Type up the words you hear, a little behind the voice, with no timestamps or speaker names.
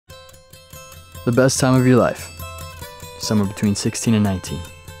The best time of your life. Somewhere between 16 and 19.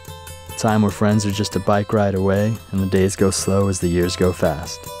 A time where friends are just a bike ride away and the days go slow as the years go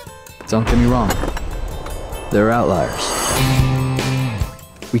fast. But don't get me wrong, there are outliers.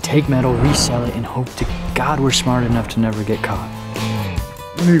 We take metal, resell it, and hope to God we're smart enough to never get caught.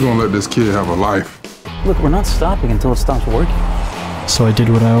 When are you gonna let this kid have a life? Look, we're not stopping until it stops working. So I did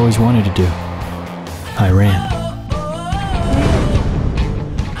what I always wanted to do. I ran.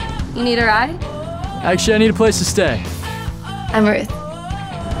 You need a ride? Actually, I need a place to stay. I'm Ruth.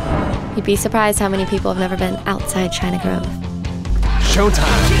 You'd be surprised how many people have never been outside China Grove. Showtime.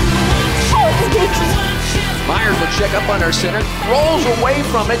 Myers will check up on our center, rolls away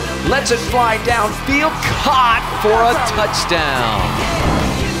from it, lets it fly downfield, caught for a touchdown.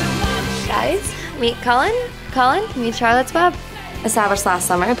 Guys, meet Cullen. Cullen, meet Charlotte's bub. Established last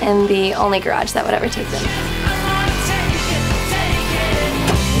summer in the only garage that would ever take them.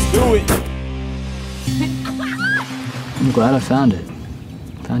 Do it. I'm glad I found it.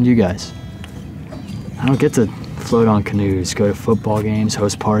 Found you guys. I don't get to float on canoes, go to football games,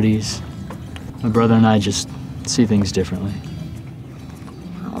 host parties. My brother and I just see things differently.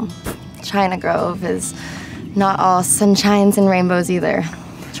 Well, China Grove is not all sunshines and rainbows either.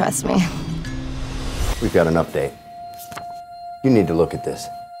 Trust me. We've got an update. You need to look at this.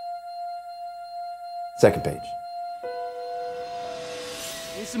 Second page.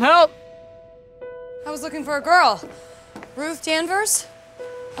 Need some help? I was looking for a girl. Ruth Danvers?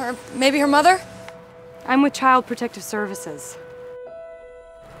 Or maybe her mother? I'm with Child Protective Services.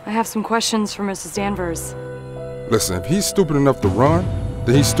 I have some questions for Mrs. Danvers. Listen, if he's stupid enough to run,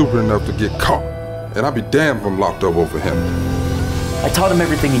 then he's stupid enough to get caught. And I'll be damned if I'm locked up over him. I taught him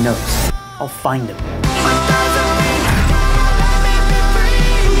everything he knows. I'll find him.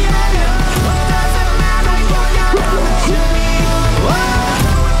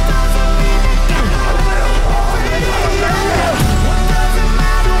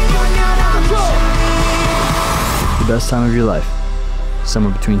 The best time of your life.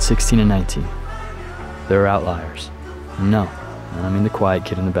 Somewhere between 16 and 19. There are outliers. And no, I don't mean the quiet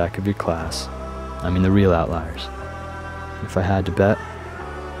kid in the back of your class. I mean the real outliers. If I had to bet,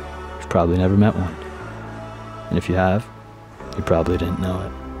 you've probably never met one. And if you have, you probably didn't know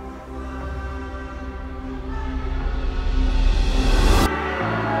it.